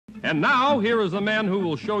And now, here is the man who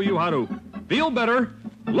will show you how to feel better,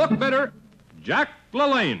 look better, Jack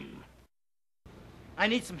LaLanne. I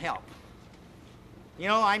need some help. You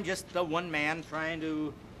know, I'm just a one man trying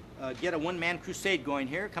to get a one-man crusade going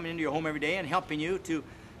here, coming into your home every day and helping you to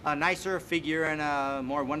a nicer figure and a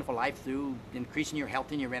more wonderful life through increasing your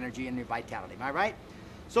health and your energy and your vitality. Am I right?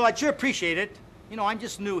 So I'd sure appreciate it. You know, I'm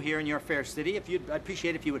just new here in your fair city. I'd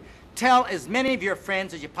appreciate it if you would tell as many of your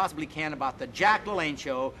friends as you possibly can about the Jack LaLanne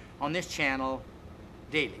Show on this channel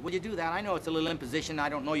daily. Will you do that? I know it's a little imposition. I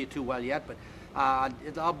don't know you too well yet, but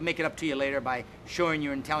I'll make it up to you later by showing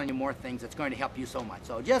you and telling you more things that's going to help you so much.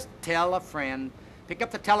 So just tell a friend, pick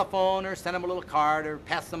up the telephone or send them a little card or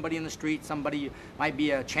pass somebody in the street, somebody might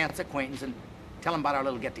be a chance acquaintance, and tell them about our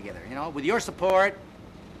little get-together. You know, with your support,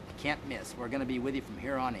 you can't miss. We're going to be with you from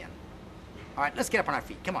here on in. All right, let's get up on our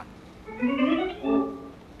feet. Come on.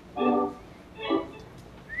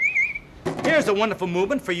 Here's a wonderful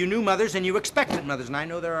movement for you new mothers and you expectant mothers. And I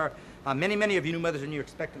know there are many, many of you new mothers and you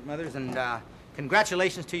expectant mothers. And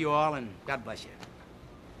congratulations to you all, and God bless you.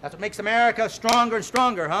 That's what makes America stronger and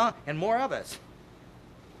stronger, huh? And more of us.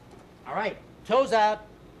 All right, toes out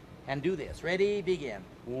and do this. Ready, begin.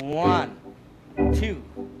 1, 2,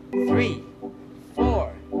 3,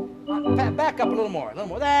 4. Back up a little more,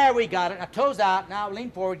 There, we got it. Now toes out. Now lean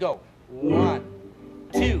forward. Go. 1,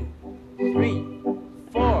 2, 3,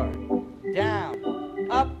 4. Down,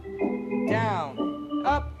 up, down,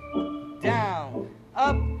 up, down,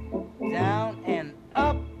 up, down, and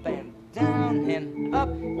up, and down, and up,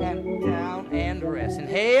 and down, and rest.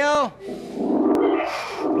 Inhale.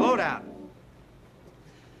 Blow it out.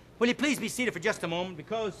 Will you please be seated for just a moment,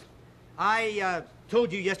 because I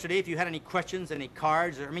told you yesterday if you had any questions, any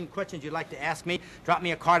cards, or questions you'd like to ask me, drop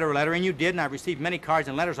me a card or a letter, and you did, and I've received many cards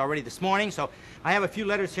and letters already this morning, so I have a few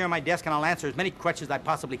letters here on my desk, and I'll answer as many questions as I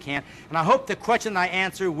possibly can, and I hope the question I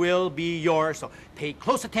answer will be yours, so pay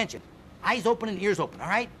close attention. Eyes open and ears open, all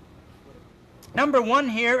right? Number 1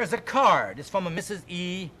 here is a card. It's from a Mrs.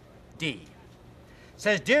 E.D.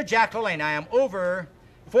 Says, Dear Jack LaLanne, I am over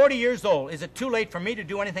 40 years old. Is it too late for me to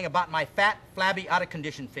do anything about my fat, flabby,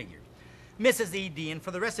 out-of-condition figure? Mrs. E.D., and for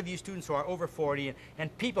the rest of you students who are over 40,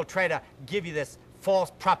 and people try to give you this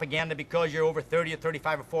false propaganda because you're over 30 or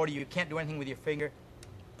 35 or 40, you can't do anything with your finger.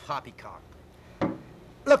 Poppycock.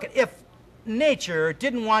 Look, if nature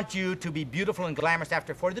didn't want you to be beautiful and glamorous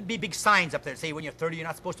after 40, there'd be big signs up there that say when you're 30 you're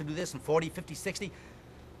not supposed to do this, and 40, 50, 60.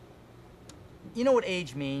 You know what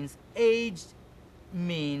age means? Age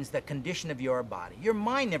means the condition of your body. Your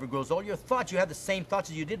mind never grows old. Your thoughts, you have the same thoughts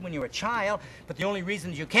as you did when you were a child, but the only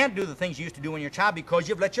reason you can't do the things you used to do when you were a child because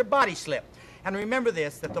you've let your body slip. And remember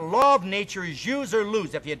this, that the law of nature is use or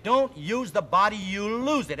lose. If you don't use the body, you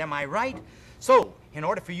lose it. Am I right? So, in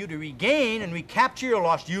order for you to regain and recapture your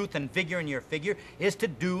lost youth and vigor in your figure is to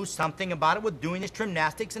do something about it with doing this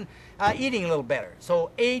gymnastics and eating a little better.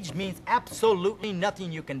 So age means absolutely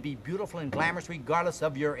nothing. You can be beautiful and glamorous regardless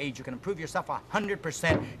of your age. You can improve yourself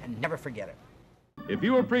 100% and never forget it. If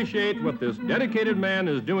you appreciate what this dedicated man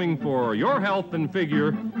is doing for your health and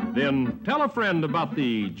figure, then tell a friend about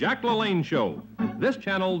the Jack LaLanne Show, this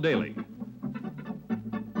channel daily.